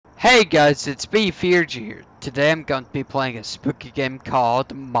Hey guys, it's me, Fearagen here. Today I'm going to be playing a spooky game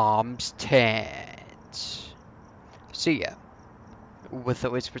called Mom's Tent. So yeah, with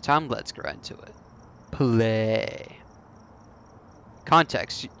no waste for time, let's get right into it. Play.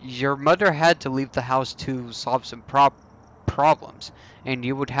 Context: your mother had to leave the house to solve some problems, and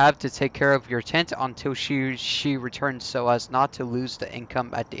you would have to take care of your tent until she returned so as not to lose the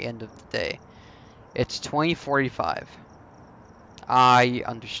income at the end of the day. It's 20:45. I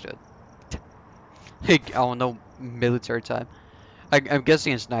understood. Oh no, military time. I'm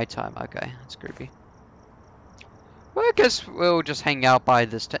guessing it's nighttime. Okay, that's creepy. Well, I guess we'll just hang out by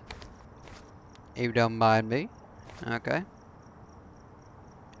this tent. If you don't mind me. Okay. I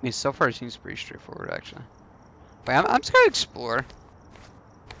mean, so far it seems pretty straightforward, actually. Wait, I'm just gonna explore.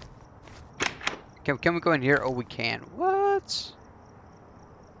 Can we go in here? Oh, we can. What?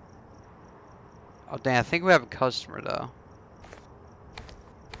 Oh, dang, I think we have a customer, though.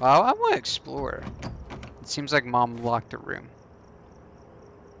 Well, I want to explore. It seems like Mom locked the room.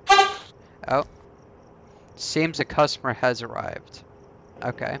 Oh. Seems a customer has arrived.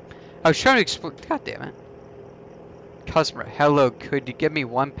 Okay. I was trying to explore. God damn it. Customer, hello, could you give me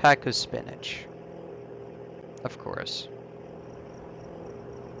 1 pack of spinach? Of course.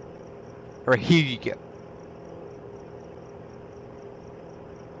 Or here you go.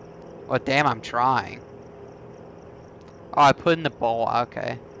 Oh, damn, I'm trying. Oh, I put in the bowl.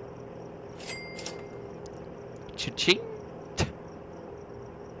 Okay. Cha-ching.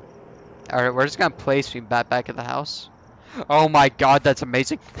 Alright, we're just gonna place me back at the house. Oh my god, that's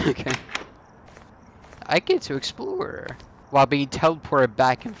amazing. Okay. I get to explore while being teleported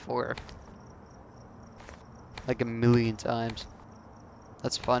back and forth. Like a million times.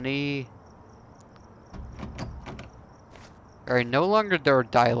 That's funny. Alright, no longer there are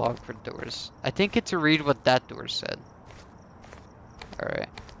dialogue for doors. I think it's to read what that door said. Alright.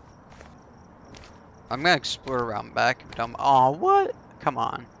 I'm gonna explore around back. Oh, what? Come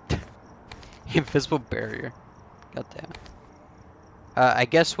on. Invisible barrier. God damn it. I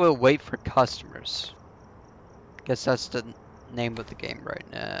guess we'll wait for customers. Guess that's the name of the game right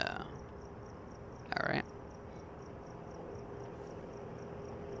now. Alright.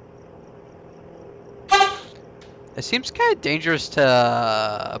 It seems kind of dangerous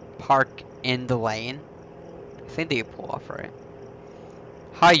to park in the lane. I think they pull off, right?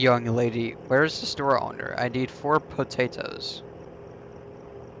 Hi, young lady. Where's the store owner? I need 4 potatoes.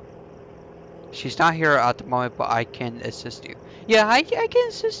 She's not here at the moment, but I can assist you. Yeah, I can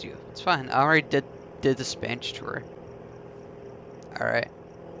assist you. It's fine. I already did the Spanish tour. Alright.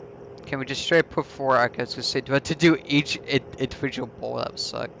 Can we just straight put 4? I was gonna say, do I have to do each individual bowl? That would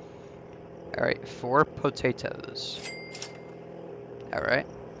suck. Alright, 4 potatoes. Alright.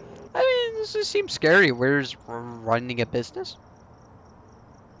 I mean, this just seems scary. Where's running a business?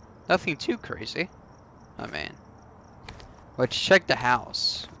 Nothing too crazy. I mean, let's check the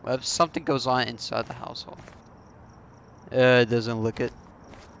house. What if something goes on inside the household? It doesn't look it.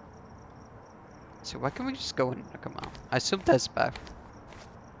 So why can't we just go in? Oh, come on. I assume that's back.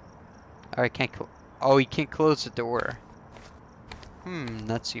 Alright, can't oh, you can't close the door.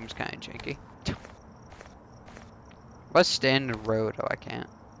 That seems kind of janky. Let's stay in the road. Oh, I can't.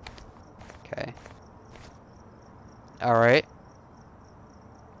 Okay. Alright.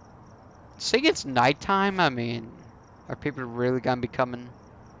 Saying it's nighttime, I mean, are people really gonna be coming?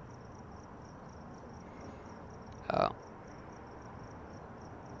 Oh.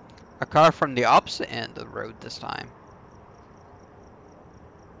 A car from the opposite end of the road this time.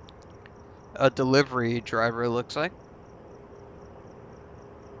 A delivery driver, looks like.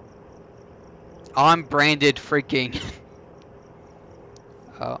 On branded freaking.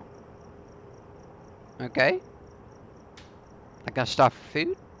 Oh. Okay. I gotta stop for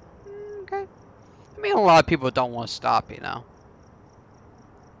food? Okay. I mean, a lot of people don't want to stop, you know.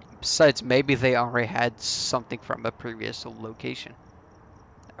 Besides, maybe they already had something from a previous location.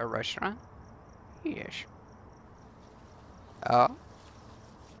 A restaurant? Yes. Oh.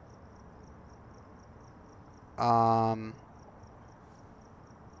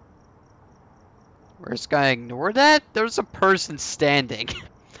 We're just gonna ignore that? There's a person standing. I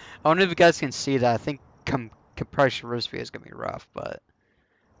don't know if you guys can see that. I think compression for this video is gonna be rough, but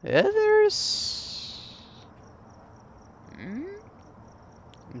yeah, there's.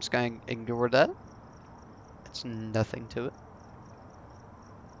 I'm just gonna ignore that. It's nothing to it.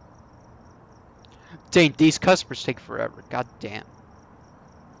 Dang, these customers take forever. God damn.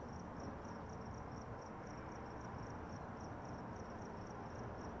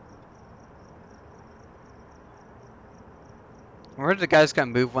 Where are the guys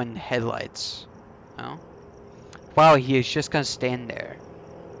gonna move when headlights? Oh. Wow, he is just gonna stand there.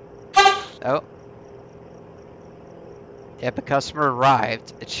 Oh, yep, a customer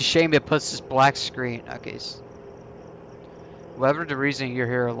arrived. It's a shame it puts this black screen. Okay, whatever the reason you're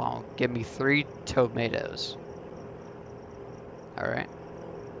here alone, give me 3 tomatoes. Alright.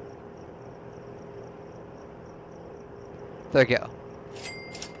 There you go.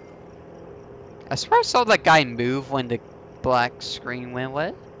 I swear I saw that guy move when the black screen went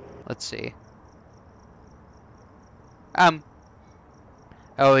lit. Let's see.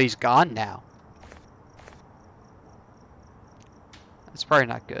 Oh, he's gone now. That's probably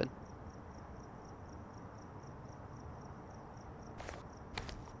not good.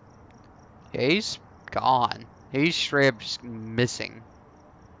 Yeah, he's gone. He's straight up just missing.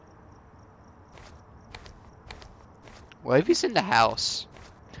 What if he's in the house?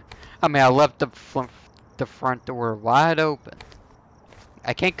 I mean, I left the front door wide open.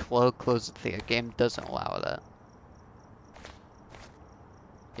 I can't close it. The game doesn't allow that.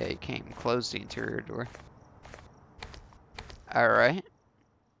 Yeah, you can't even close the interior door. Alright.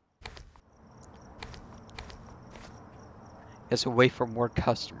 Guess we'll wait for more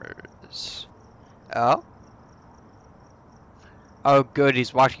customers. Oh? Oh, good.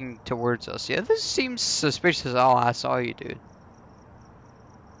 He's walking towards us. Yeah, this seems suspicious. Oh, I saw you, dude.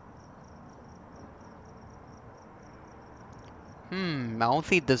 I don't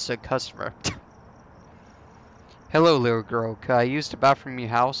think this is a customer. Hello, little girl. Could I use the bathroom in your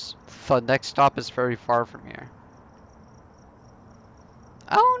house? The next stop is very far from here.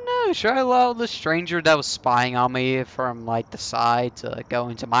 I don't know. Should I allow the stranger that was spying on me from, like, the side to go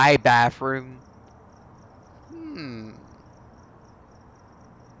into my bathroom?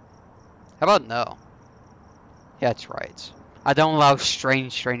 How about no? Yeah, that's right. I don't allow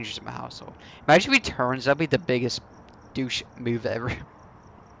strangers in my household. Imagine if he turns, that'd be the biggest douche move ever.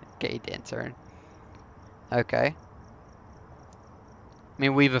 Okay, he didn't turn. Okay. I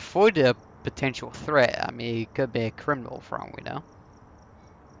mean, we've avoided a potential threat. I mean, he could be a criminal for all we know.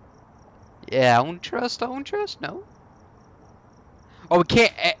 Yeah, I don't trust, no. Oh,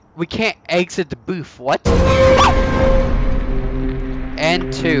 we can't exit the booth, what?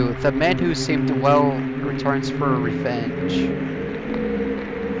 And 2, the man who seemed well returns for revenge.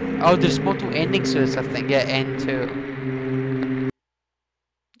 Oh, there's multiple endings to this, I think. Yeah, and 2.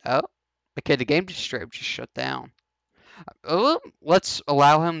 Oh, okay, the game just straight up just shut down. Let's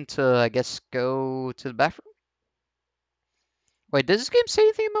allow him to, I guess, go to the bathroom. Wait, does this game say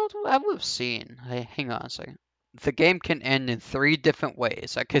anything about what I would have seen? Hey, hang on a second. The game can end in 3 different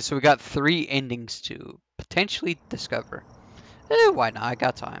ways. Okay, so we got 3 endings to potentially discover. Why not? I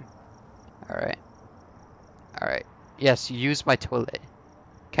got time. Alright. Alright. Yes, use my toilet.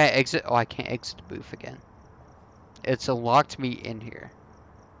 Can I exit? Oh, I can't exit the booth again. It's locked me in here.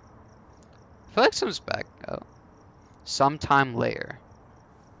 I feel like someone's back. Oh. Sometime later.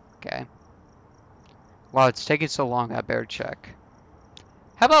 Okay. Wow, it's taking so long, I better check.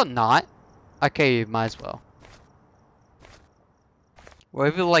 How about not? Okay, you might as well. What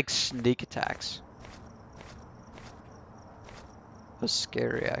if it like sneak attacks? That's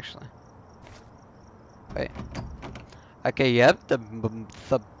scary, actually. Wait. Okay, yep, the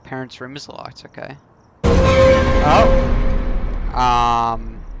parents' room is locked, okay. Oh!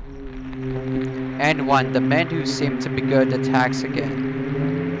 And 1, the men who seem to be good attacks again.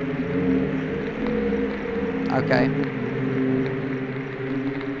 Okay.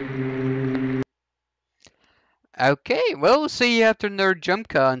 Okay, well, we'll see you after another jump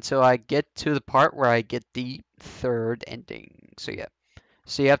cut until I get to the part where I get the 3rd ending. So yeah,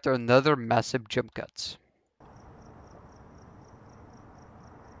 see you after another massive jump cuts.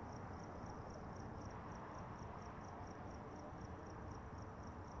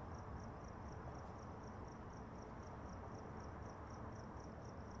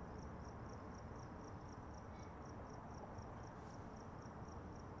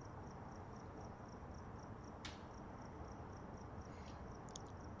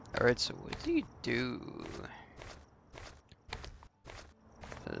 Alright, so what do you do?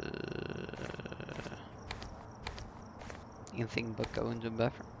 Anything but go into the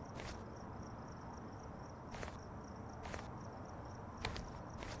bathroom.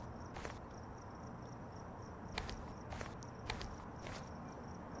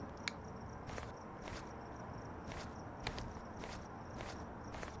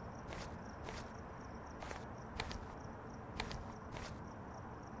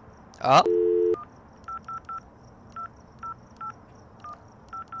 Oh.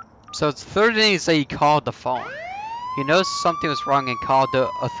 So it's 3rd days that he called the phone. He knows something was wrong and called the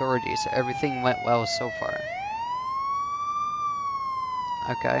authorities. Everything went well so far.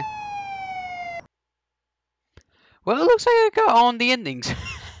 Okay. Well, it looks like I got all the endings.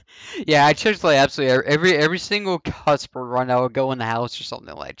 Yeah, I checked like absolutely every single customer run. I would go in the house or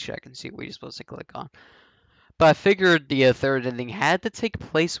something like check and see what you're supposed to click on. But I figured the third ending had to take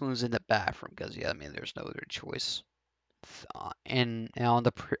place when it was in the bathroom because yeah, I mean there's no other choice. And on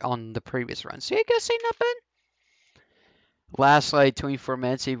the previous run, so yeah, I guess ain't that bad. Last like 24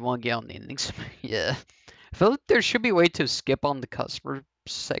 minutes, you won't get on the endings. Yeah, I feel like there should be a way to skip on the customer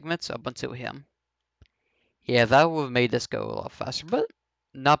segments up until him. Yeah, that would have made this go a lot faster, but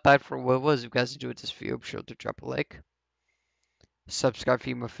not bad for what it was. If you guys enjoyed this video, be sure to drop a like, subscribe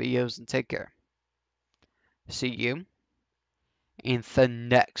for more videos, and take care. See you in the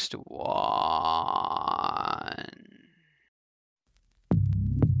next one.